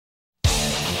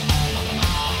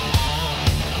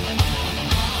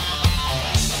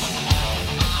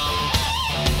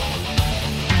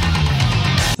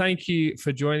thank you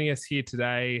for joining us here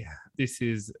today. This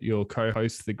is your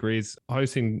co-host, The Grizz,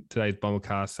 hosting today's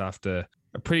Bombercast after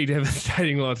a pretty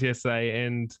devastating loss yesterday.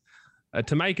 And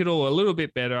to make it all a little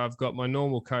bit better, I've got my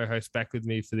normal co-host back with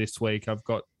me for this week. I've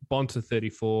got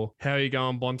Bonta34. How are you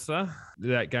going, Bonta?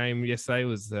 That game yesterday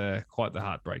was quite the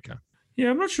heartbreaker. Yeah,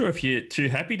 I'm not sure if you're too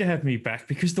happy to have me back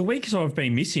because the weeks I've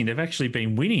been missing, they've actually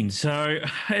been winning. So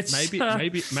it's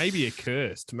maybe you're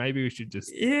cursed. Maybe we should just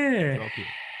drop you.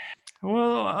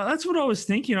 Well, that's what I was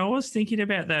thinking. I was thinking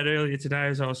about that earlier today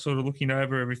as I was sort of looking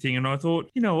over everything, and I thought,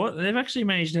 you know what, they've actually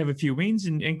managed to have a few wins,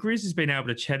 and Grizz has been able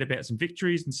to chat about some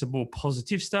victories and some more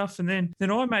positive stuff, and then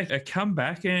I make a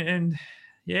comeback, and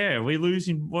yeah, we lose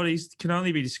in what can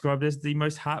only be described as the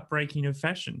most heartbreaking of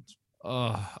fashions.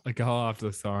 Oh, a goal after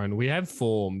the siren. We have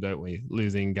form, don't we?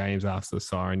 Losing games after the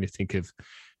siren. You think of,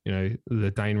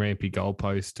 the Dane Rampy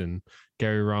goalpost and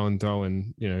Gary Rowan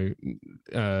throwing,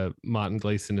 Martin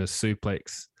Gleeson a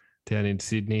suplex down in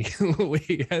Sydney.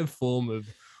 We have form of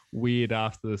weird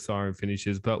after the siren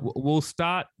finishes, but we'll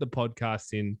start the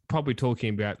podcast in probably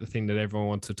talking about the thing that everyone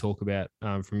wants to talk about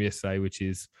from yesterday, which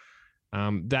is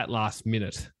that last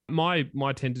minute.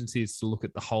 My tendency is to look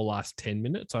at the whole last 10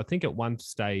 minutes. I think at one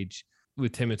stage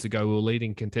with 10 minutes ago, we were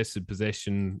leading contested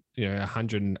possession,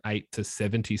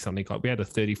 108-70, something like. We had a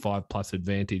 35 plus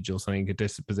advantage or something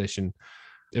contested possession,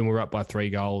 and we're up by 3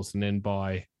 goals. And then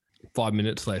by 5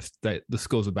 minutes left, the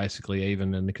scores are basically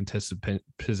even, and the contested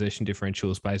possession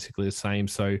differential is basically the same.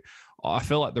 So I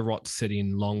felt like the rot set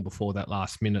in long before that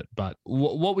last minute. But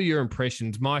what were your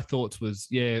impressions? My thoughts was,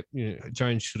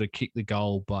 Jones should have kicked the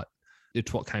goal, but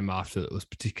it's what came after that was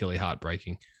particularly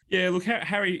heartbreaking. Yeah, look,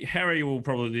 Harry will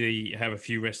probably have a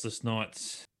few restless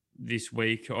nights this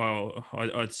week,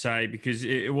 I'd say, because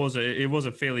it was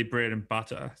a fairly bread and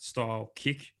butter style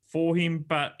kick for him.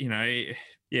 But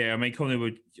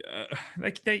Collingwood,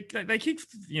 they kicked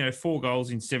 4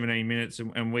 goals in 17 minutes,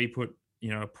 and we put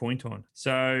a point on.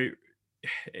 So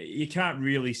you can't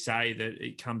really say that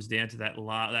it comes down to that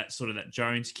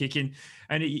Jones kicking,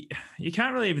 and you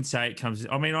can't really even say it comes.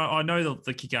 I mean, I know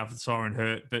the kick after the siren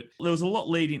hurt, but there was a lot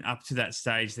leading up to that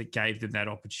stage that gave them that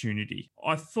opportunity.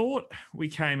 I thought we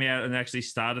came out and actually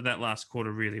started that last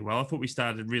quarter really well. I thought we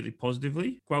started really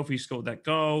positively. Guelphy scored that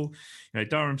goal.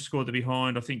 Durham scored the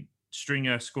behind. I think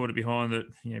Stringer scored a behind that.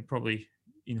 Probably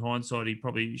in hindsight, he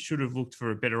probably should have looked for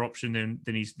a better option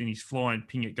than his flying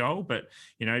ping at goal, but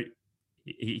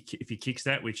if he kicks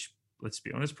that, which, let's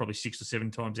be honest, probably 6 or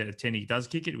 7 times out of 10 he does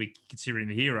kick it, we consider him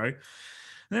the hero. And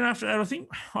then after that,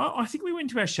 I think we went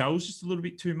to our shells just a little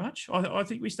bit too much. I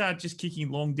think we started just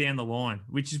kicking long down the line,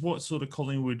 which is what sort of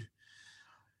Collingwood,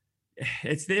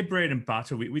 it's their bread and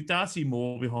butter. With Darcy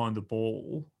Moore behind the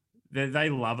ball,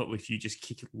 they love it if you just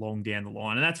kick it long down the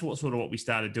line, and that's what we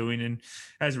started doing. And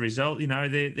as a result, they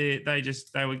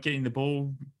were getting the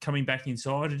ball coming back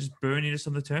inside and just burning us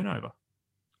on the turnover.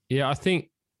 Yeah, I think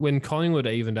when Collingwood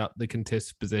evened up the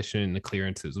contested possession and the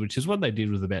clearances, which is what they did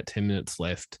with about 10 minutes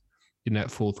left in that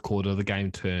fourth quarter, the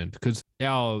game turned, because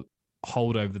our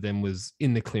hold over them was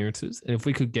in the clearances. And if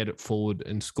we could get it forward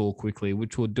and score quickly,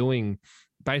 which we're doing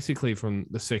basically from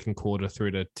the second quarter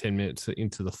through to 10 minutes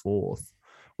into the fourth,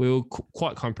 we were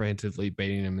quite comprehensively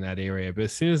beating them in that area. But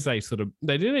as soon as they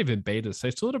didn't even beat us,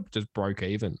 they sort of just broke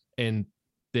even. And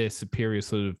their superior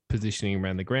sort of positioning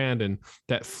around the ground and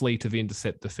that fleet of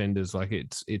intercept defenders, like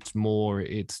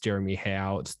it's Jeremy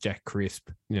Howe, it's Jack Crisp,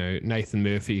 Nathan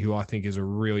Murphy, who I think is a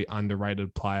really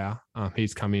underrated player.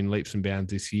 He's come in leaps and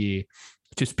bounds this year,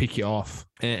 just pick you off.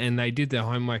 And they did their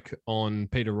homework on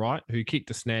Peter Wright, who kicked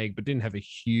a snag but didn't have a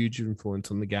huge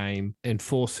influence on the game and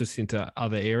forced us into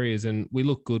other areas. And we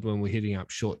look good when we're hitting up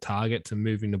short targets and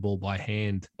moving the ball by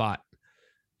hand. But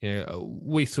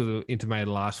we sort of intimated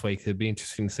last week it'd be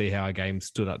interesting to see how our game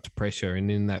stood up to pressure.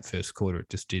 And in that first quarter, it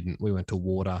just didn't. We went to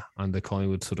water under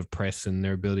Collingwood sort of press and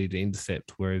their ability to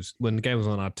intercept. Whereas when the game was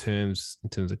on our terms, in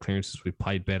terms of clearances, we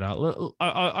played better.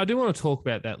 I do want to talk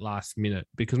about that last minute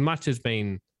because much has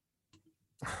been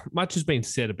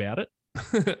said about it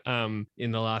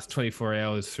in the last 24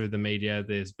 hours through the media.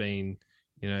 There's been,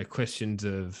 questions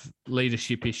of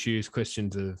leadership issues,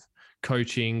 questions of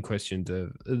coaching, questions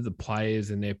of the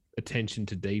players and their attention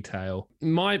to detail.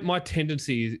 My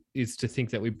tendency is to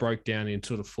think that we broke down in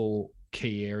sort of 4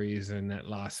 key areas in that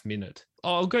last minute.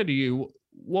 I'll go to you.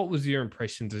 What was your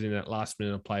impressions in that last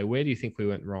minute of play? Where do you think we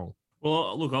went wrong?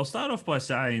 Well, look, I'll start off by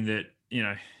saying that,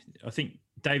 I think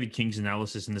David King's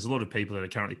analysis, and there's a lot of people that are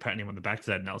currently patting him on the back for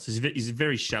that analysis, is a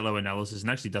very shallow analysis and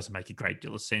actually doesn't make a great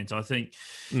deal of sense. I think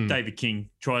David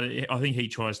King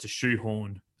tries to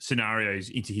shoehorn scenarios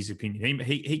into his opinion.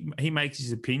 He makes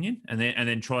his opinion and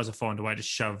then tries to find a way to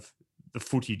shove the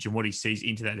footage and what he sees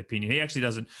into that opinion. He actually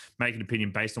doesn't make an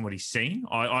opinion based on what he's seen.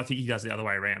 I think he does the other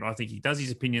way around. I think he does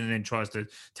his opinion and then tries to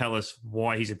tell us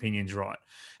why his opinion's right.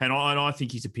 And I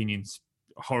think his opinion's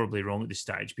horribly wrong at this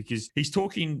stage, because he's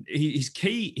talking his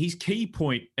key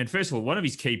point. And first of all, one of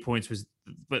his key points was,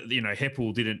 but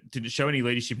Heppell didn't show any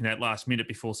leadership in that last minute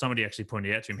before somebody actually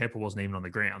pointed out to him Heppell wasn't even on the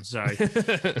ground. So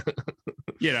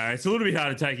it's a little bit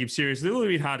hard to take him seriously, a little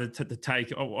bit harder to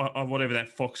take whatever that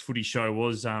Fox Footy show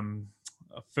was.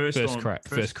 First crack.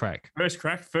 It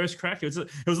was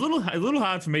a little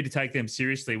hard for me to take them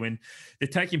seriously when they're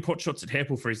taking pot shots at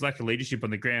Heppell for his lack of leadership on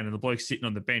the ground and the bloke sitting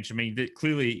on the bench. I mean,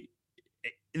 clearly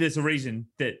there's a reason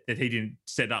that he didn't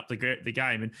set up the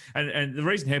game. And the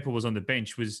reason Heppell was on the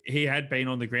bench was he had been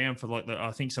on the ground for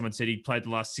I think someone said he'd played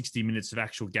the last 60 minutes of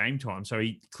actual game time. So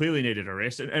he clearly needed a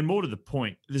rest. And more to the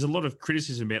point, there's a lot of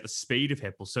criticism about the speed of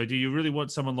Heppell. So do you really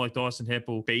want someone like Dyson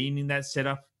Heppell being in that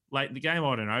setup late in the game?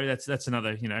 I don't know. That's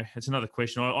another, it's another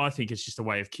question. I think it's just a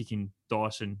way of kicking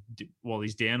Dyson while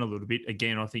he's down a little bit.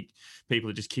 Again, I think people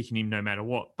are just kicking him no matter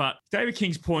what. But David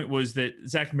King's point was that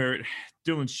Zach Merritt,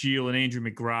 Dylan Shield and Andrew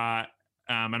McGrath,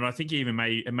 and I think he even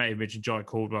may have mentioned Jai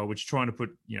Caldwell, which is trying to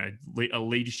put, a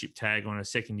leadership tag on a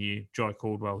second year Jai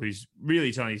Caldwell, who's really,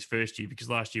 it's only his first year because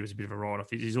last year was a bit of a write-off.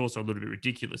 He's also a little bit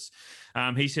ridiculous.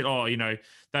 He said,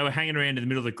 they were hanging around in the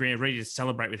middle of the ground ready to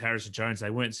celebrate with Harrison Jones.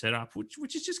 They weren't set up,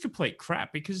 which is just complete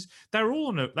crap because they were all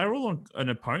on an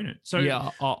opponent. So yeah,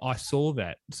 I saw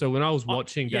that. So when I was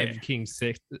watching David King's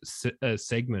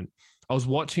segment, I was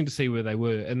watching to see where they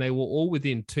were, and they were all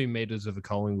within 2 meters of a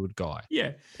Collingwood guy.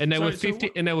 Yeah, and they were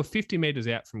 50 meters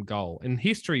out from goal. And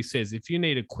history says if you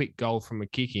need a quick goal from a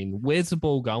kick in, where's the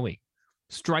ball going?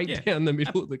 Straight down the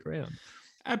middle of the ground.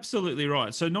 Absolutely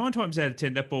right. So 9 times out of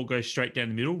 10, that ball goes straight down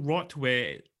the middle, right to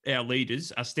where our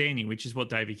leaders are standing, which is what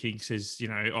David King says.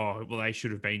 They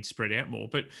should have been spread out more,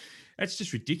 but that's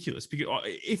just ridiculous. Because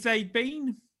if they'd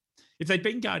been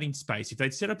guarding space, if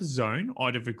they'd set up a zone,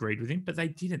 I'd have agreed with him, but they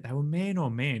didn't. They were man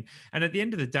on man. And at the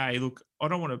end of the day, look, I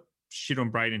don't want to shit on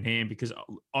Braden Ham because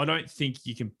I don't think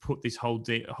you can put this whole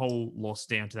loss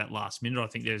down to that last minute. I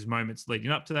think there's moments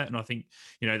leading up to that. And I think,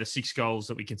 the 6 goals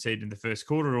that we conceded in the first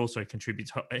quarter also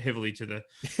contributes heavily to the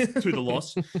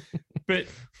loss. But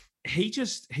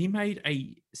he made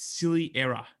a silly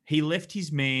error. He left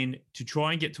his man to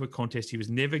try and get to a contest he was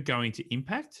never going to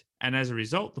impact. And as a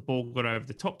result, the ball got over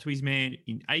the top to his man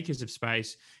in acres of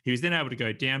space. He was then able to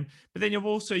go down. But then you've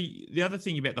also, the other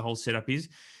thing about the whole setup is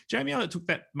Jamie Elliott took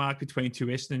that mark between 2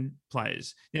 Essendon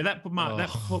players. Now that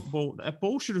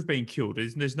ball should have been killed.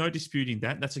 There's no disputing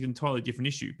that. That's an entirely different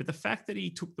issue. But the fact that he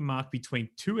took the mark between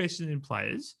 2 Essendon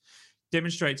players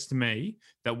demonstrates to me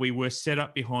that we were set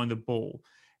up behind the ball.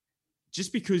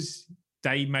 Just because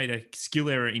they made a skill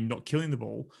error in not killing the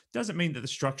ball doesn't mean that the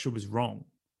structure was wrong.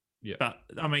 Yeah. But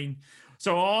I mean,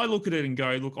 so I look at it and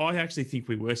go, look, I actually think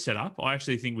we were set up. I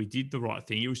actually think we did the right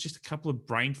thing. It was just a couple of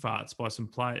brain farts by some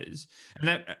players. And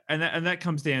that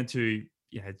comes down to,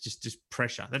 just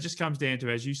pressure. That just comes down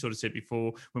to, as you sort of said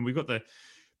before, when we got the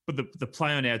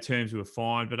play on our terms, we were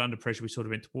fine, but under pressure, we sort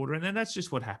of went to water. And then that's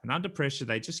just what happened. Under pressure,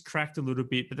 they just cracked a little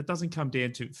bit, but that doesn't come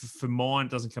down to, for mine,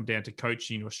 it doesn't come down to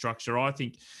coaching or structure. I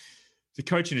think the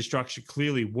coaching and structure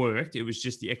clearly worked. It was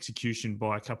just the execution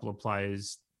by a couple of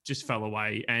players just fell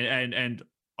away. And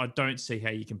I don't see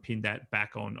how you can pin that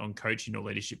back on coaching or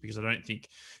leadership, because I don't think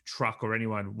Truck or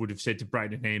anyone would have said to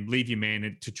Braden Ham, leave your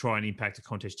man to try and impact a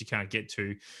contest you can't get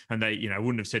to. And they,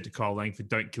 wouldn't have said to Kyle Langford,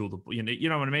 don't kill the, you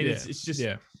know what I mean? Yeah. It's just,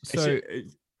 yeah. So,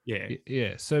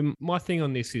 yeah. So my thing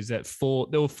on this is that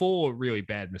there were 4 really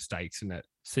bad mistakes in that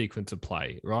sequence of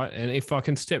play, right? And if I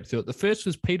can step through it, the first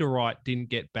was Peter Wright didn't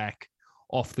get back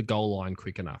off the goal line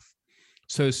quick enough.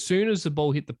 So as soon as the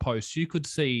ball hit the post, you could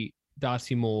see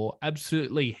Darcy Moore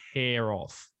absolutely hair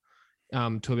off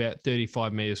to about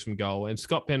 35 metres from goal. And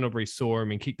Scott Pendlebury saw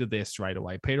him and kicked it there straight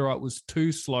away. Peter Wright was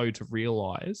too slow to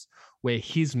realise where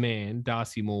his man,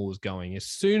 Darcy Moore, was going. As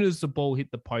soon as the ball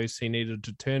hit the post, he needed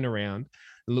to turn around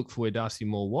and look for where Darcy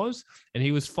Moore was. And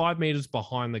he was 5 metres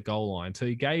behind the goal line. So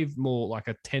he gave Moore like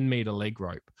a 10-metre leg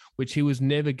rope, which he was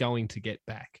never going to get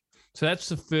back. So that's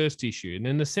the first issue. And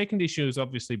then the second issue is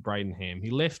obviously Braden Ham. He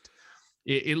left.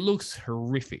 It looks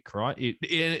horrific, right?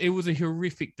 It was a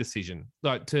horrific decision,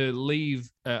 like to leave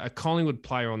a Collingwood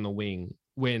player on the wing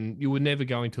when you were never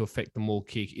going to affect the Moore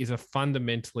kick is a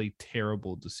fundamentally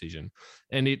terrible decision.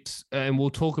 And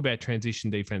we'll talk about transition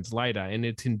defense later, and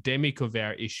it's endemic of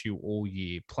our issue all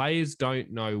year. Players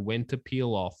don't know when to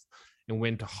peel off and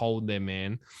when to hold their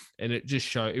man. And it just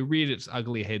showed, it reared its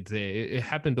ugly head there. It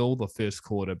happened all the first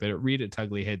quarter, but it reared its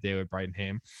ugly head there with Braden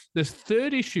Ham. The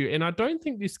third issue, and I don't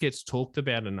think this gets talked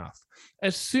about enough,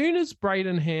 as soon as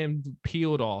Braden Ham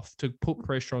peeled off to put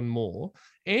pressure on Moore,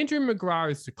 Andrew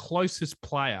McGrath is the closest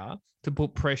player to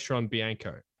put pressure on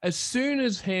Bianco. As soon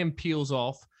as Ham peels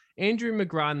off, Andrew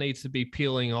McGrath needs to be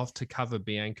peeling off to cover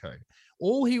Bianco.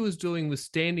 All he was doing was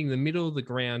standing in the middle of the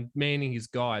ground, manning his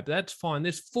guy. But that's fine.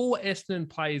 There's 4 Essendon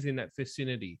players in that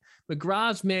vicinity.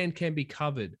 McGrath's man can be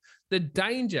covered. The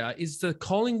danger is the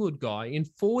Collingwood guy in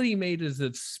 40 metres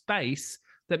of space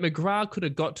that McGrath could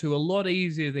have got to a lot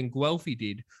easier than Guelphy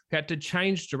did, who had to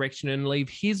change direction and leave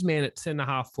his man at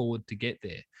centre-half forward to get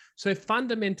there. So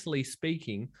fundamentally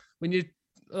speaking, when you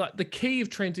like the key of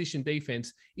transition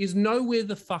defense is know where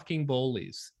the fucking ball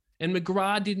is. And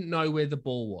McGrath didn't know where the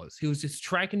ball was. He was just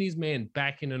tracking his man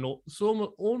back in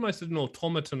almost an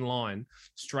automaton line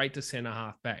straight to centre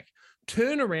half back.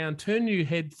 Turn around, turn your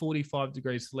head 45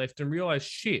 degrees to left and realize,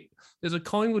 shit, there's a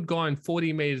Collingwood guy in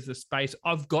 40 metres of space.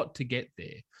 I've got to get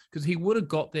there, because he would have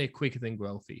got there quicker than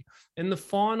Guelphy. And the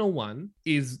final one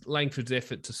is Langford's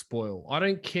effort to spoil. I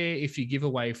don't care if you give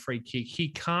away a free kick. He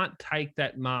can't take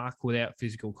that mark without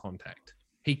physical contact.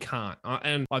 He can't.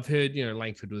 And I've heard,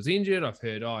 Langford was injured. I've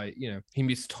heard, he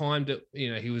mistimed it.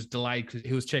 He was delayed because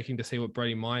he was checking to see what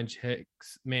Brody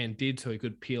Mihocek's man did so he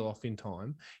could peel off in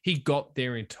time. He got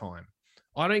there in time.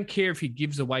 I don't care if he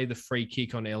gives away the free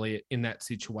kick on Elliott in that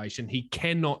situation. He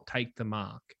cannot take the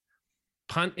mark.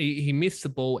 Punt. He missed the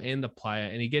ball and the player,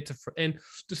 and he gets and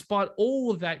despite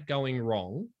all of that going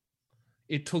wrong,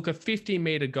 it took a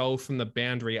 50-metre goal from the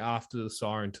boundary after the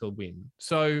siren to win.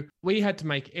 So we had to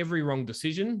make every wrong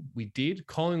decision. We did.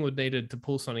 Collingwood needed to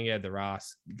pull something out of their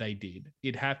ass. They did.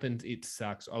 It happened. It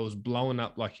sucks. I was blowing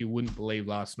up like you wouldn't believe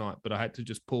last night, but I had to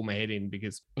just pull my head in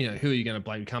because, who are you going to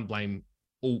blame? You can't blame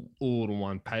all to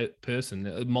one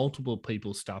person. Multiple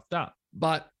people stuffed up.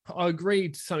 But I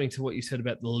agreed something to what you said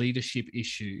about the leadership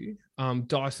issue.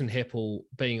 Dyson Heppell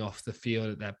being off the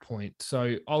field at that point.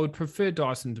 So I would prefer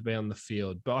Dyson to be on the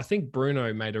field. But I think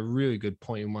Bruno made a really good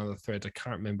point in one of the threads. I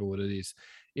can't remember what it is.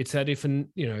 It's that if an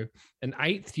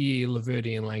 8th year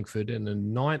Laverty and Langford and a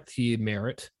 9th year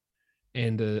Merritt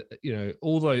and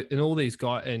all these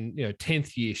guys and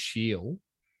 10th year Shield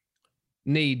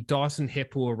need Dyson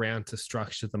Heppell around to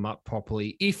structure them up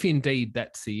properly. If indeed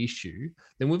that's the issue,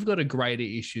 then we've got a greater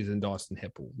issue than Dyson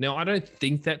Heppell. Now, I don't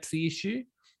think that's the issue.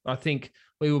 I think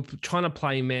we were trying to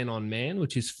play man on man,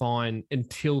 which is fine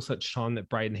until such time that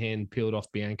Braden Ham peeled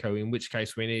off Bianco, in which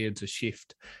case we needed to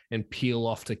shift and peel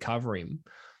off to cover him.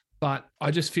 But I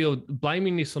just feel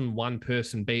blaming this on one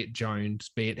person, be it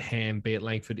Jones, be it Ham, be it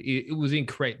Langford, it was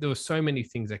incorrect. There were so many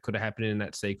things that could have happened in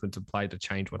that sequence of play to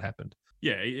change what happened.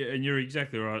 Yeah, and you're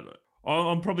exactly right.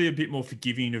 I'm probably a bit more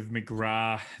forgiving of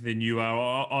McGrath than you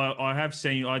are.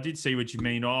 I did see what you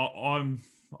mean. I'm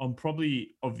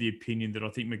probably of the opinion that I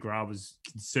think McGrath was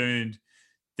concerned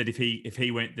that if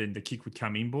he went, then the kick would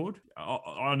come inboard.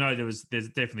 I know there was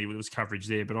coverage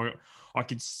there, but I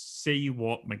could see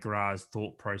what McGrath's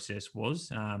thought process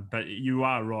was. But you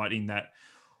are right in that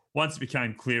once it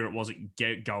became clear it wasn't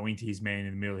going to his man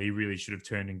in the middle, he really should have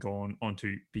turned and gone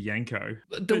onto Bianco.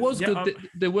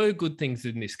 There were good things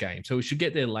in this game, so we should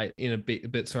get there late in a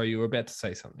bit. But sorry, you were about to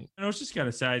say something. And I was just going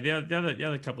to say the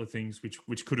other couple of things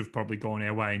which could have probably gone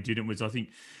our way and didn't was, I think,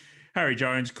 Harry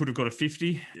Jones could have got a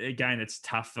 50. Again, it's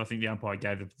tough. I think the umpire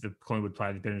gave the Collingwood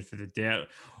player the benefit of the doubt.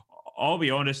 I'll be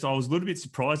honest, I was a little bit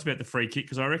surprised about the free kick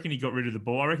because I reckon he got rid of the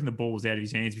ball. I reckon the ball was out of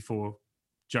his hands before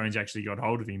Jones actually got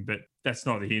hold of him, but that's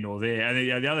neither here nor there.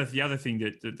 And the other thing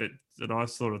that I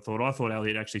thought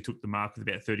Elliott actually took the mark with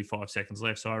about 35 seconds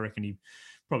left. So I reckon he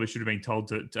probably should have been told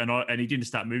to, and he didn't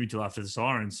start moving till after the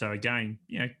siren. So again,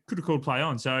 could have called play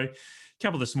on. So a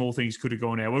couple of the small things could have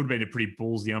gone out. It would have been a pretty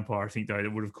ballsy umpire, I think, though,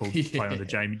 that would have called play on to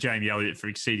Jamie Elliott for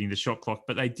exceeding the shot clock.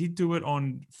 But they did do it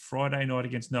on Friday night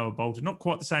against Noah Bolton. Not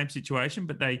quite the same situation,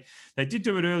 but they did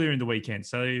do it earlier in the weekend.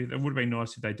 So it would have been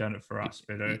nice if they'd done it for us.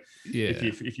 But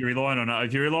if you're relying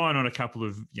on a couple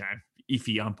of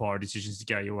iffy umpire decisions to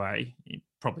go your way, you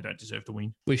probably don't deserve to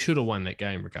win. We should have won that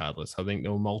game regardless. I think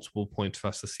there were multiple points for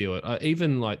us to seal it.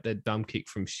 Even like that dumb kick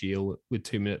from Shield with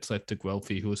 2 minutes left to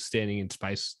Guelphy, who was standing in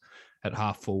space at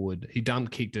half forward. He dumb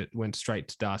kicked it, went straight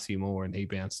to Darcy Moore, and he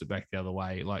bounced it back the other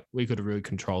way. Like, we could have really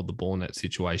controlled the ball in that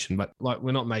situation, but like,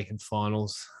 we're not making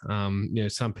finals.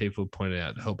 Some people pointed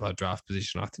out to help our draft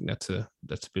position. I think that's a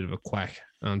bit of a quack.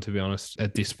 To be honest,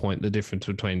 at this point, the difference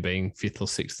between being 5th or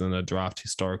 6th in a draft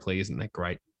historically isn't that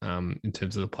great in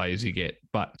terms of the players you get.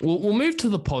 But we'll move to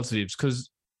the positives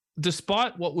because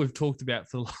despite what we've talked about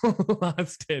for the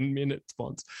last 10 minutes,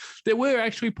 Bonds, there were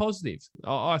actually positives.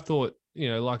 I thought,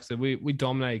 like I said, we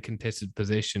dominated contested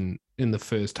possession in the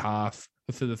first half,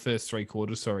 for the first three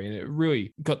quarters, and it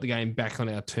really got the game back on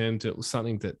our terms. It was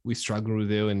something that we struggled with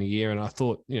early in the year, and I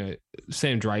thought,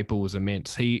 Sam Draper was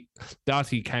immense.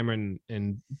 Darcy Cameron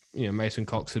and Mason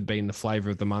Cox had been the flavour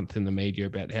of the month in the media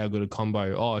about how good a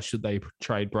combo. Oh, should they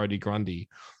trade Brodie Grundy?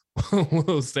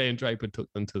 Well, Sam Draper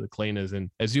took them to the cleaners, and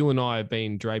as you and I have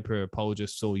been Draper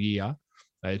apologists all year,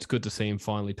 it's good to see him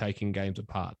finally taking games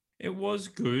apart. It was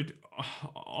good.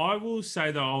 I will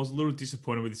say that I was a little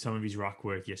disappointed with some of his ruck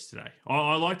work yesterday.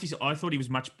 I liked his. I thought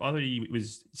he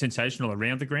was sensational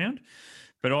around the ground,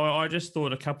 but I just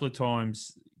thought a couple of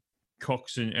times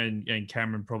Cox and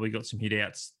Cameron probably got some hit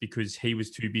outs because he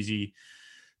was too busy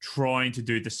trying to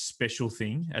do the special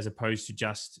thing as opposed to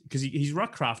just because his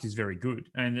ruck craft is very good,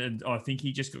 and I think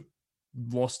he just got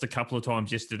lost a couple of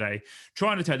times yesterday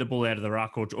trying to take the ball out of the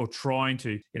ruck or trying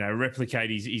to replicate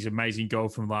his amazing goal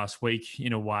from last week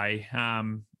in a way.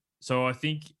 So I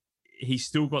think he's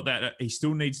still got that. He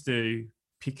still needs to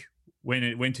pick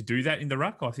when to do that in the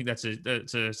ruck. I think that's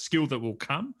a skill that will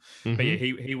come. Mm-hmm. But yeah,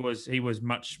 he was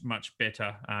much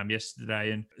better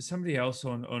yesterday. And somebody else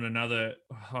on another,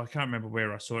 I can't remember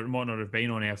where I saw it. It might not have been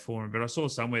on our forum, but I saw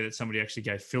somewhere that somebody actually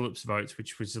gave Phillips votes,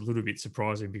 which was a little bit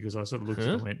surprising because I sort of looked at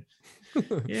it and went,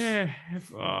 yeah,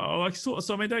 so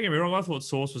I mean, don't get me wrong, I thought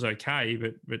Sauce was okay,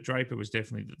 but Draper was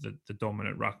definitely the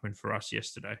dominant ruckman for us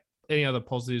yesterday. Any other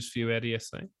positives for you out of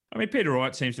yesterday? I mean, Peter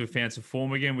Wright seems to have found some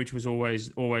form again, which was always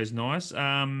nice.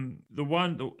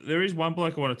 There is one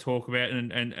bloke I want to talk about,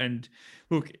 and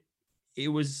look, it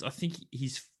was, I think,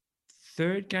 his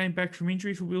third game back from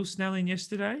injury for Will Snelling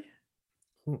yesterday.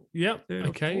 Yep.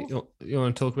 Okay. You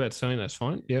want to talk about Snelling? That's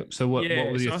fine. Yep. So what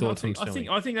were your thoughts on Snelling?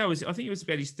 I think it was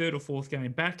about his third or fourth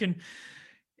game back, and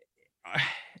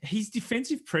his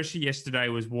defensive pressure yesterday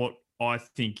was what I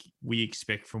think we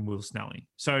expect from Will Snelling.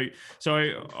 So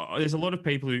there's a lot of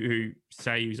people who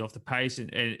say he was off the pace,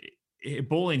 and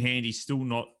ball in hand, he's still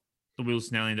not the Will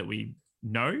Snelling that we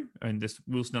know, and this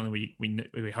Will Snelling we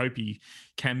hope he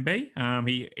can be.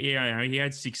 He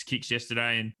had 6 kicks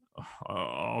yesterday, and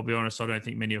I'll be honest, I don't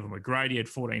think many of them were great. He had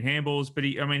 14 handballs, but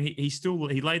he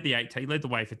laid the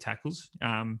way for tackles.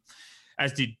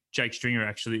 As did Jake Stringer,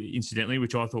 actually, incidentally,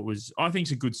 which I think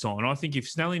is a good sign. I think if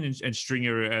Snelling and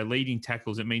Stringer are leading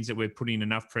tackles, it means that we're putting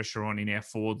enough pressure on in our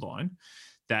forward line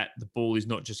that the ball is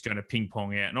not just going to ping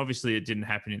pong out. And obviously it didn't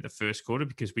happen in the first quarter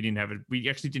because we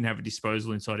actually didn't have a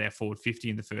disposal inside our forward 50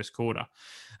 in the first quarter.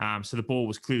 So the ball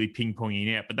was clearly ping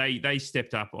ponging out, but they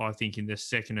stepped up, I think, in the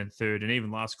second and third and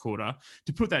even last quarter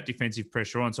to put that defensive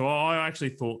pressure on. So I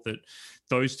actually thought that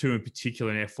those two in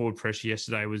particular in our forward pressure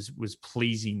yesterday was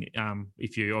pleasing.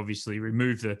 If you obviously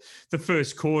remove the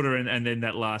first quarter and then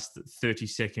that last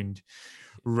 30-second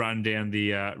run down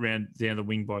the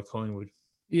wing by Collingwood.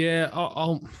 Yeah,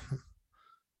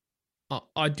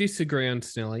 I disagree on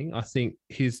Snelling. I think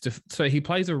so he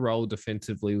plays a role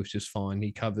defensively, which is fine.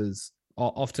 He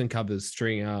often covers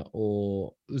Stringer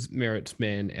or Merritt's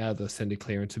man out of the centre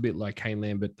clearance, a bit like Kane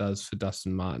Lambert does for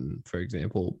Dustin Martin, for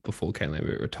example, before Kane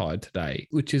Lambert retired today,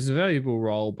 which is a valuable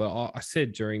role. But I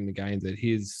said during the game that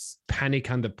his panic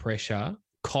under pressure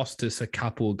cost us a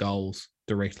couple of goals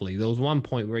directly. There was one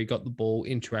point where he got the ball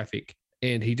in traffic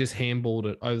and he just handballed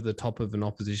it over the top of an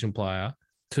opposition player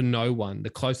to no one. The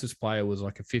closest player was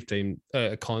like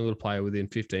a Collingwood player within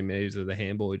 15 metres of the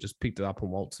handball. He just picked it up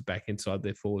and waltzed it back inside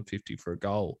their forward 50 for a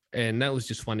goal. And that was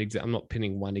just one example. I'm not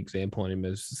pinning one example on him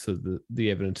as sort of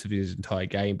the evidence of his entire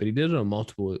game, but he did it on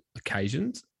multiple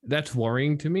occasions. That's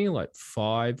worrying to me, like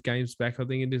 5 games back, I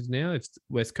think it is now. If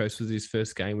West Coast was his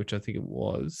first game, which I think it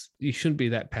was, you shouldn't be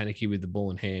that panicky with the ball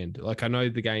in hand. Like, I know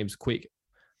the game's quick,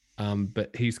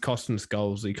 but he's costing us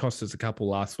goals. He cost us a couple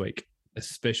last week,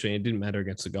 especially. It didn't matter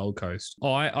against the Gold Coast.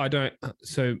 I'm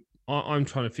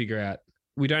trying to figure out,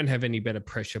 we don't have any better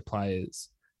pressure players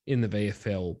in the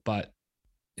VFL, but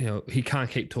he can't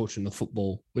keep torching the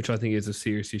football, which I think is a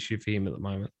serious issue for him at the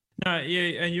moment. No,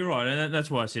 yeah, and you're right. And that's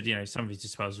why I said, some of his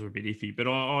disposals were a bit iffy, but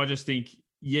I just think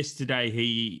yesterday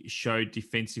he showed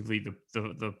defensively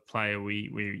the player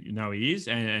we know he is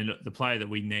and the player that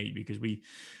we need, because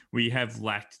we have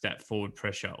lacked that forward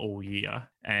pressure all year.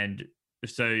 And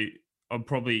so I'm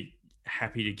probably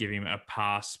happy to give him a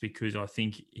pass because I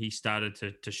think he started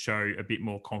to show a bit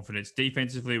more confidence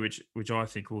defensively, which I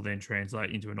think will then translate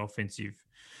into an offensive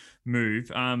move.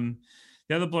 The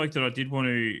other bloke that I did want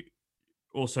to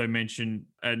also mention,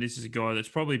 and this is a guy that's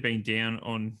probably been down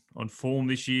on form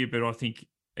this year, but I think,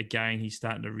 again, he's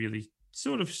starting to really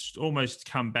sort of almost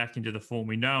come back into the form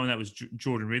we know, and that was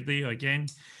Jordan Ridley again.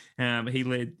 He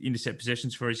led intercept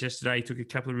possessions for us yesterday. He took a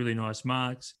couple of really nice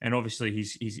marks, and obviously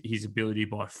his ability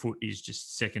by foot is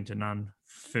just second to none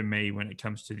for me when it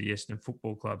comes to the Essendon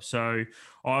Football Club. So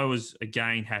I was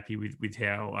again happy with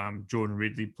how Jordan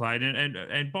Ridley played,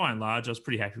 and by and large, I was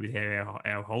pretty happy with how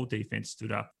our whole defense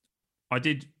stood up. I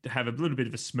did have a little bit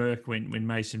of a smirk when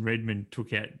Mason Redmond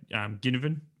took out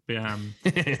Ginnivan.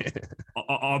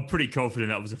 I'm pretty confident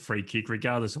that was a free kick,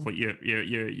 regardless of what your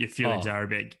feelings are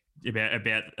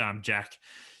about Jack.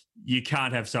 You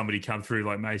can't have somebody come through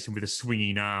like Mason with a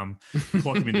swinging arm,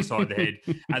 clock him in the side of the head,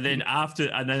 and then after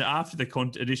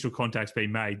the initial contact's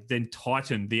been made, then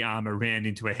tighten the arm around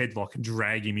into a headlock and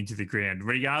drag him into the ground,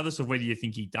 regardless of whether you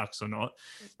think he ducks or not.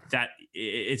 That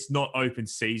it's not open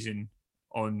season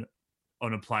on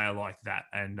a player like that,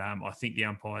 and I think the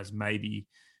umpires maybe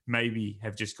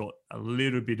have just got a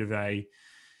little bit of a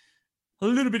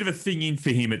thing in for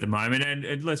him at the moment.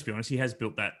 And let's be honest, he has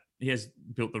built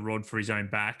the rod for his own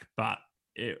back, but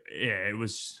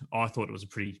I thought it was a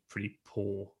pretty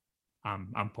poor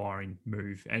umpiring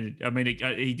move. And I mean,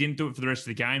 he didn't do it for the rest of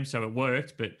the game, so it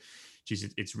worked, but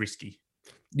geez, it's risky.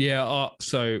 Yeah,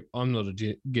 so I'm not a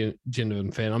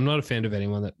Ginnivan fan. I'm not a fan of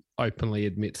anyone that openly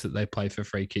admits that they play for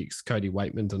free kicks. Cody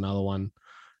Waitman's another one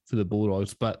for the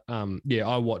Bulldogs. But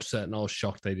I watched that and I was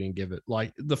shocked they didn't give it.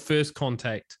 Like, the first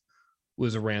contact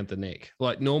was around the neck.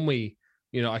 Like, normally,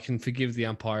 I can forgive the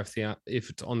umpire if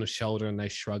it's on the shoulder and they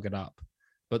shrug it up.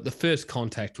 But the first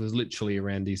contact was literally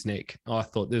around his neck. I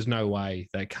thought there's no way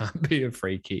that can't be a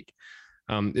free kick.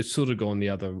 It's sort of gone the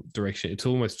other direction. It's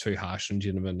almost too harsh on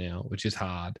Ginnivan now, which is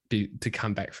hard to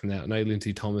come back from that. I know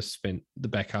Lindsay Thomas spent the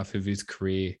back half of his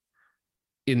career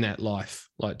in that life,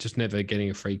 like just never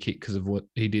getting a free kick because of what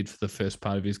he did for the first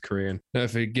part of his career.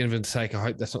 And for Ginnivan's sake, I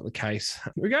hope that's not the case.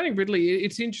 Regarding Ridley,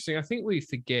 it's interesting. I think we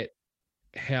forget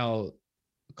how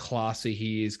classy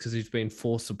he is because he's been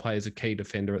forced to play as a key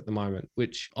defender at the moment,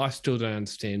 which I still don't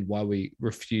understand why we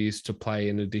refuse to play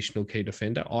an additional key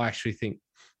defender. I actually think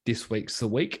this week's the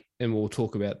week, and we'll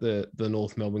talk about the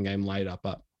North Melbourne game later.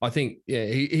 But I think,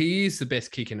 he is the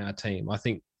best kick in our team. I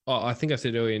think I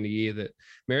said earlier in the year that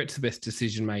Merritt's the best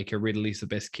decision maker. Ridley's the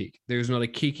best kick. There is not a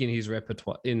kick in his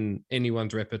repertoire, in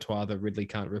anyone's repertoire, that Ridley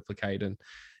can't replicate. And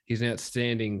he's an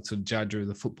outstanding sort of judger of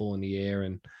the football in the air.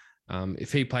 And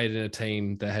if he played in a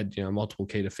team that had multiple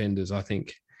key defenders, I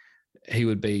think he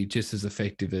would be just as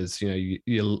effective as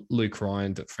your Luke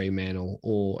Ryan at Fremantle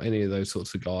or any of those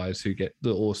sorts of guys who get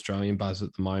the All-Australian buzz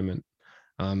at the moment.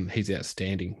 He's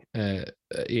outstanding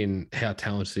in how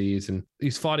talented he is, and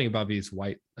he's fighting above his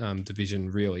weight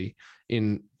division really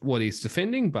in what he's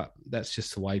defending, but that's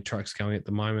just the way truck's going at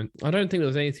the moment. I don't think there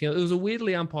was anything else. It was a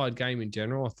weirdly umpired game in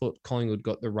general. I thought Collingwood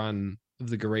got the run of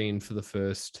the green for the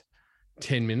first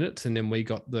 10 minutes, and then we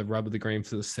got the rub of the green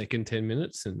for the second 10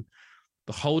 minutes, and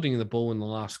the holding of the ball in the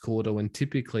last quarter, when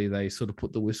typically they sort of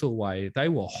put the whistle away, they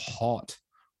were hot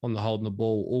on the holding the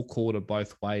ball all quarter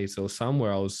both ways. There was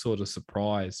somewhere I was sort of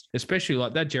surprised, especially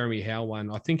like that Jeremy Howe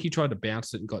one. I think he tried to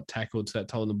bounce it and got tackled, so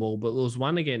that holding the ball. But there was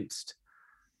one against,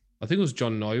 I think it was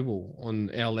John Noble on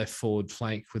our left forward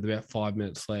flank with about 5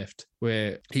 minutes left,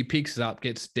 where he picks it up,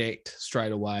 gets decked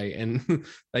straight away, and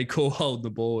they call hold the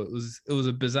ball. It was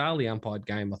a bizarrely umpired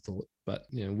game, I thought. But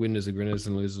winners are grinners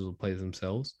and losers will please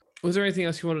themselves. Was there anything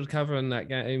else you wanted to cover in that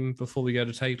game before we go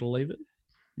to take it or leave it?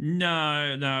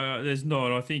 No, there's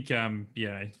not. I think, I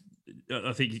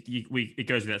think it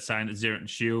goes without saying that Zerrett and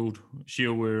Shield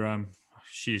were, I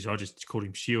just called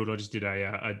him Shield. I just did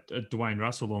a Dwayne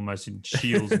Russell almost in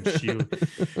Shields and Shield.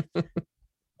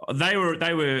 They were,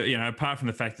 apart from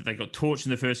the fact that they got torched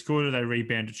in the first quarter, they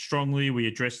rebounded strongly. We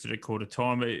addressed it at quarter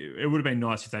time. It would have been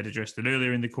nice if they'd addressed it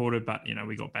earlier in the quarter, but,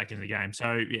 we got back in the game. So,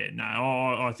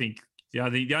 I think the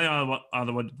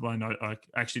other one, I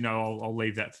actually know I'll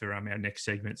leave that for our next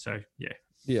segment. So, yeah.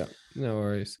 Yeah, no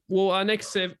worries. Well, our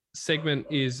next segment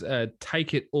is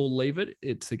Take It or Leave It.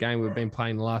 It's a game we've been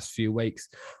playing the last few weeks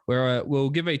where we'll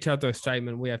give each other a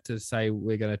statement. We have to say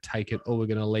we're going to take it or we're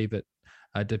going to leave it,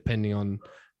 depending on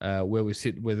where we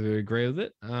sit, whether we agree with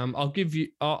it.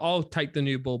 I'll take the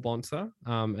new ball, Bonser,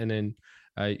 and then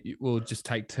we'll just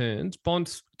take turns.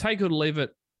 Bonds, take it or leave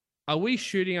it. Are we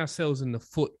shooting ourselves in the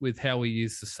foot with how we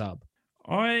use the sub?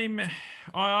 I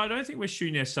don't think we're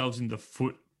shooting ourselves in the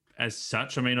foot as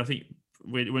such. I mean, I think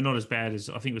we're not as bad as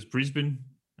I think it was Brisbane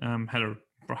had a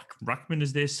ruckman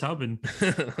as their sub, and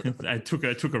they took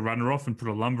a runner off and put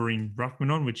a lumbering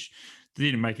ruckman on, which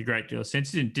didn't make a great deal of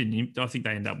sense. It didn't. I think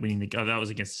they ended up winning that was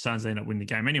against the Suns. They ended up winning the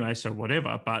game anyway, so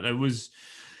whatever. But it was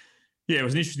Yeah, it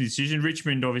was an interesting decision.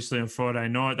 Richmond, obviously, on Friday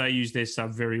night, they used their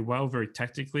sub very well, very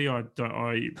tactically. There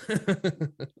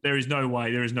is no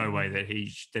way that he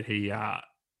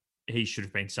should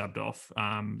have been subbed off.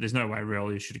 There's no way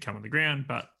really should have come on the ground,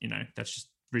 but that's just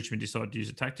Richmond decided to use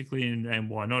it tactically, and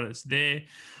why not? It's there.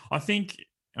 I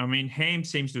mean, Ham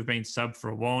seems to have been subbed for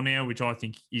a while now, which I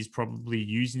think is probably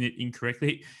using it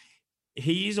incorrectly.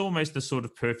 He is almost the sort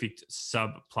of perfect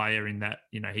sub player in that,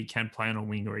 he can play on a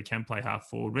wing or he can play half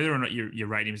forward, whether or not you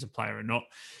rate him as a player or not.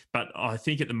 But I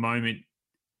think at the moment,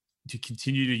 to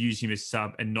continue to use him as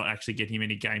sub and not actually get him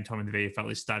any game time in the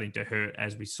VFL is starting to hurt,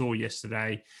 as we saw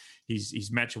yesterday. His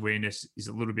match awareness is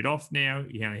a little bit off now.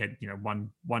 He only had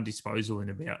one disposal in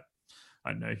about,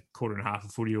 I don't know, quarter and a half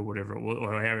of footy or whatever it was,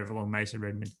 or however long Mason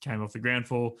Redmond came off the ground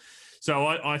for. So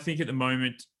I think at the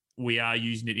moment we are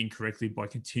using it incorrectly by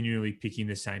continually picking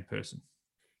the same person.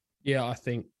 Yeah, I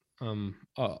think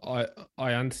I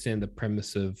understand the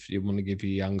premise of you want to give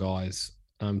your young guys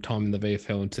time in the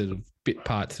VFL instead of bit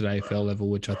parts at AFL level,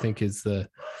 which I think is the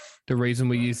reason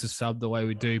we use the sub the way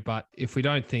we do. But if we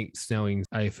don't think Snelling's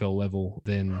AFL level,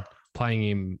 then playing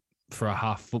him for a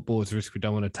half football is a risk we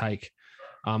don't want to take.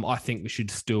 I think we should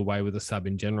still away with a sub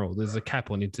in general. There's a cap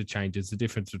on interchanges. The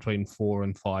difference between 4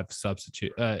 and 5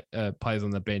 substitute players on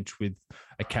the bench with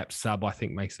a cap sub, I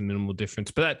think, makes a minimal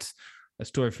difference. But that's a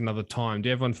story for another time. Do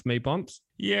you have one for me, Bumps?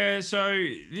 Yeah, so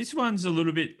this one's a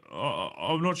little bit.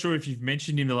 I'm not sure if you've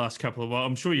mentioned him the last couple of. Well,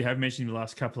 I'm sure you have mentioned him the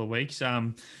last couple of weeks.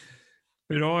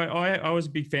 But I was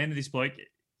a big fan of this bloke.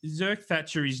 Zerk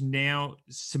Thatcher is now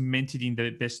cemented in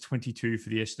the best 22 for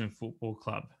the Essendon Football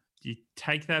Club. Do you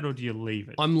take that or do you leave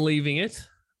it? I'm leaving it.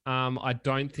 I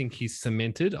don't think he's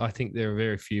cemented. I think there are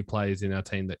very few players in our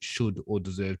team that should or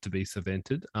deserve to be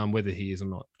cemented. Whether he is or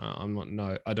not,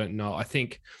 I don't know. I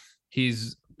think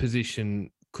his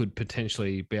position could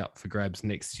potentially be up for grabs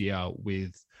next year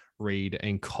with Reid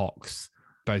and Cox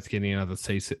both getting another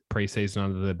preseason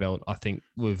under their belt. I think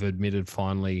we've admitted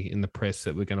finally in the press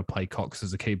that we're going to play Cox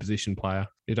as a key position player.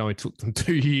 It only took them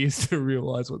 2 years to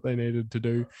realise what they needed to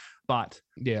do. But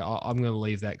yeah, I'm going to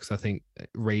leave that because I think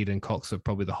Reid and Cox are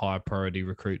probably the higher priority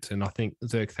recruits. And I think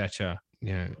Zerk Thatcher,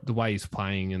 the way he's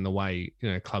playing and the way,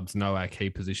 clubs know our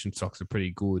key position stocks are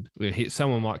pretty good.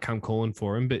 Someone might come calling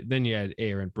for him, but then you add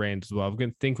Air and Brand as well.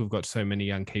 I think we've got so many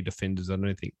young key defenders. I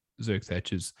don't think Zerk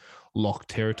Thatcher's locked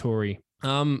territory.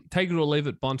 Take it or leave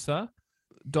it, Bonser.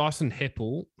 Dyson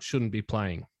Heppell shouldn't be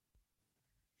playing.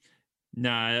 No,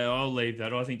 I'll leave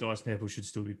that. I think Dyson Heppell should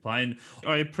still be playing.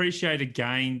 I appreciate,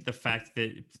 again, the fact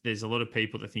that there's a lot of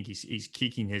people that think his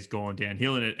kicking has gone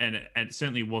downhill, and it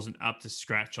certainly wasn't up to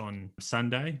scratch on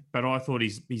Sunday. But I thought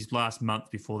his last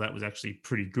month before that was actually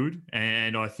pretty good.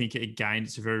 And I think, again,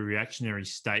 it's a very reactionary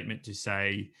statement to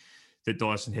say that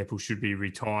Dyson Heppell should be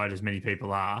retired, as many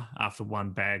people are, after one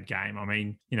bad game. I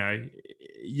mean,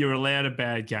 you're allowed a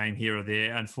bad game here or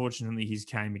there. Unfortunately, his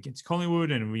came against Collingwood,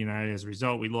 and, as a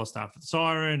result, we lost after the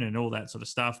siren and all that sort of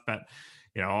stuff. But,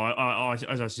 I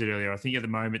as I said earlier, I think at the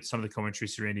moment, some of the commentary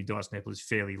surrounding Dyson Heppell is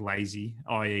fairly lazy,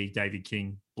 i.e. David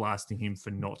King blasting him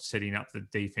for not setting up the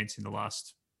defence in the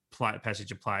last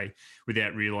passage of play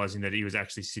without realising that he was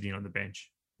actually sitting on the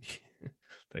bench.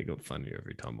 They got funnier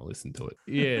every time I listen to it.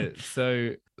 Yeah, so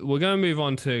we're going to move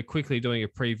on to quickly doing a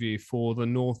preview for the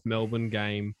North Melbourne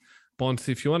game. Bonds,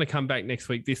 if you want to come back next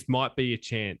week, this might be a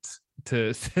chance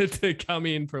to come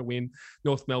in for a win.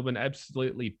 North Melbourne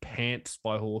absolutely pants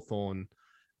by Hawthorn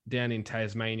down in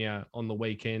Tasmania on the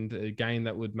weekend, a game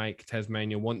that would make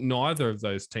Tasmania want neither of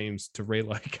those teams to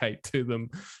relocate to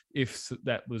them if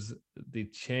that was the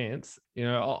chance.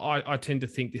 I tend to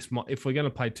think if we're going to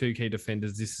play 2 key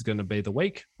defenders, this is going to be the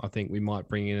week. I think we might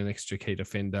bring in an extra key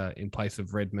defender in place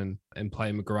of Redmond and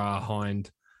play McGrath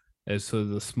Hind as sort of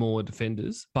the smaller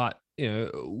defenders. But,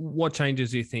 what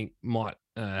changes do you think might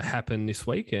happen this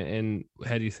week, and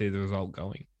how do you see the result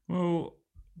going? Well,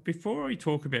 before we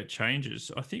talk about changes,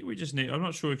 I think we just need... I'm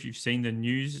not sure if you've seen the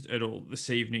news at all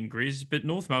this evening, Grizz, but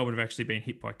North Melbourne have actually been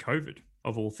hit by COVID,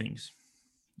 of all things.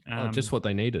 Just what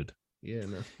they needed. Yeah.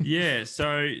 No. Yeah.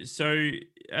 So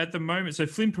at the moment,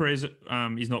 Flynn Perez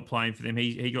is not playing for them.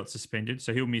 He got suspended,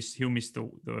 so he'll miss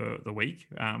the week,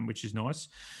 which is nice.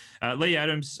 Lee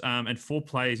Adams and 4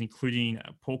 players, including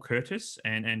Paul Curtis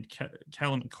and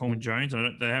Callum Coleman-Jones.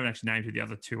 They haven't actually named who the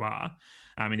other 2 are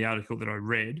in the article that I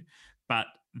read, but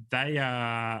they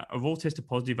have all tested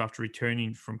positive after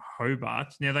returning from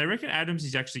Hobart. Now, they reckon Adams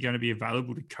is actually going to be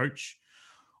available to coach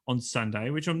on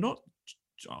Sunday, which I'm not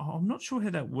I'm not sure how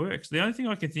that works. The only thing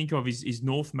I can think of is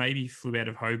North maybe flew out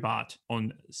of Hobart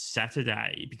on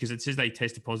Saturday because it says they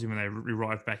tested positive when they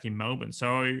arrived back in Melbourne.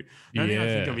 So the only thing I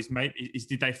think of is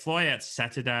did they fly out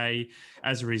Saturday?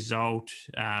 As a result,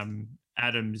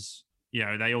 Adams,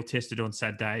 they all tested on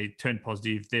Saturday, turned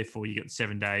positive. Therefore, you got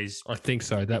 7 days. I think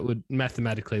so. That would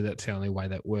mathematically, that's the only way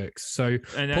that works. So,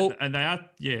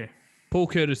 Paul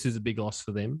Curtis is a big loss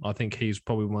for them. I think he's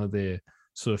probably one of their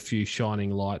sort of few shining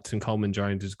lights, and Coleman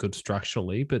Jones is good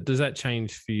structurally. But does that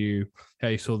change for you how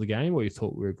you saw the game, or you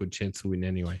thought we were a good chance to win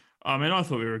anyway? I mean, I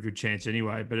thought we were a good chance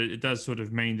anyway, but it does sort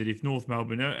of mean that if North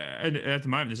Melbourne, at the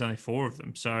moment, there's only 4 of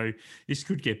them, so this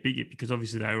could get bigger because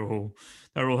obviously they were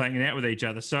all hanging out with each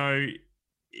other. So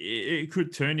it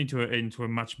could turn into a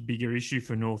much bigger issue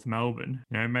for North Melbourne.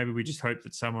 Maybe we just hope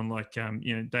that someone like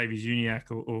Davey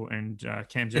Zuniak and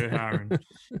Cam Zerha and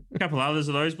a couple others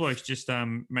of those blokes just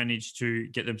managed to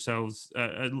get themselves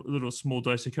a little small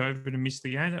dose of COVID and miss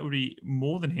the game. That would be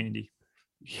more than handy.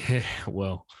 Yeah,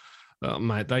 well,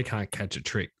 mate, they can't catch a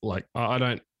trick. Like I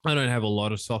don't have a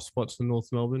lot of soft spots for North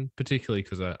Melbourne, particularly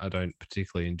because I don't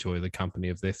particularly enjoy the company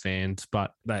of their fans.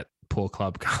 But that poor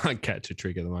club can't catch a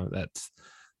trick at the moment. That's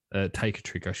take a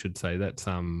trick, I should say.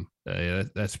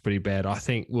 That's pretty bad. I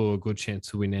think we're a good chance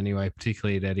to win anyway,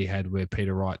 particularly at Etihad, where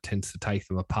Peter Wright tends to take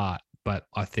them apart. But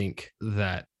I think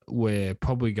that we're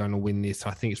probably going to win this.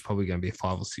 I think it's probably going to be a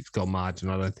 5 or 6 goal margin.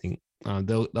 I don't think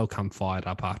they'll come fired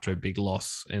up after a big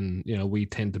loss, and we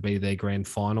tend to be their grand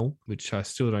final, which I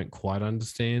still don't quite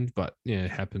understand, but it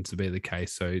happens to be the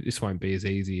case. So this won't be as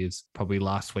easy as probably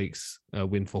last week's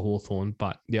win for Hawthorn.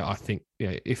 But I think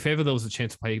if ever there was a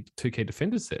chance to play 2 key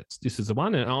defender sets, this is the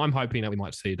one, and I'm hoping that we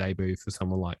might see a debut for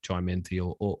someone like Jai Menti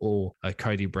or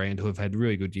Cody Brand, who have had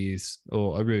really good years,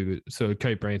 or a really good. So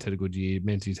Cody Brand's had a good year,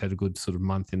 Menti's had a good sort of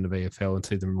month in the VFL, and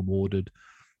see them rewarded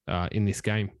in this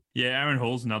game. Yeah, Aaron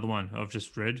Hall's another one I've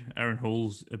just read. Aaron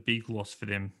Hall's a big loss for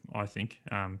them, I think,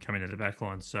 coming to the back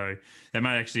line. So they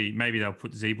maybe they'll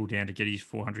put Zeeble down to get his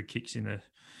 400 kicks in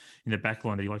the back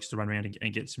line that he likes to run around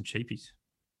and get some cheapies.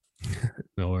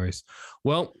 No worries.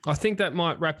 Well, I think that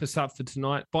might wrap us up for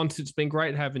tonight. Bonds, it's been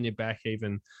great having you back,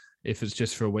 even if it's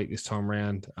just for a week this time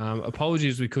around.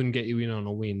 Apologies we couldn't get you in on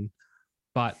a win,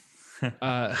 but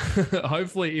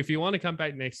hopefully, if you want to come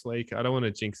back next week, I don't want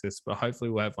to jinx this, but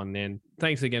hopefully we'll have one then.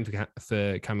 Thanks again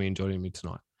for coming and joining me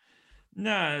tonight.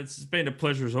 No, it's been a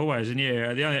pleasure as always. And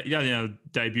the only other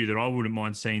debut that I wouldn't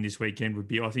mind seeing this weekend would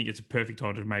be, I think it's a perfect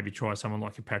time to maybe try someone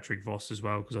like a Patrick Voss as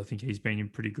well, because I think he's been in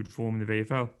pretty good form in the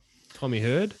VFL. Tommy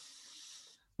Hurd?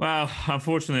 Well,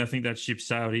 unfortunately, I think that ship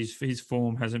sailed. His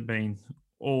form hasn't been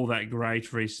all that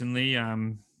great recently.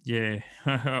 Yeah,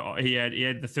 he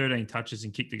had the 13 touches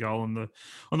and kicked the goal on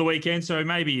the weekend. So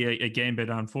maybe again, but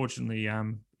unfortunately,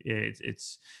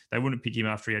 it's they wouldn't pick him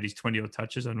after he had his 20 odd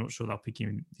touches. I'm not sure they'll pick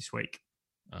him this week.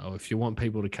 Oh, if you want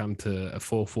people to come to a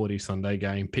 4:40 Sunday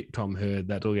game, pick Tom Hurd.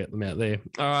 That'll get them out there.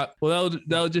 All right. Well,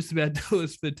 that'll just about do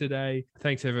us for today.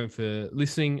 Thanks everyone for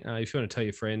listening. If you want to tell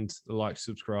your friends, like,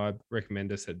 subscribe,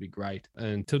 recommend us, that'd be great. And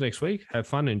until next week, have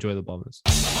fun and enjoy the Bombers.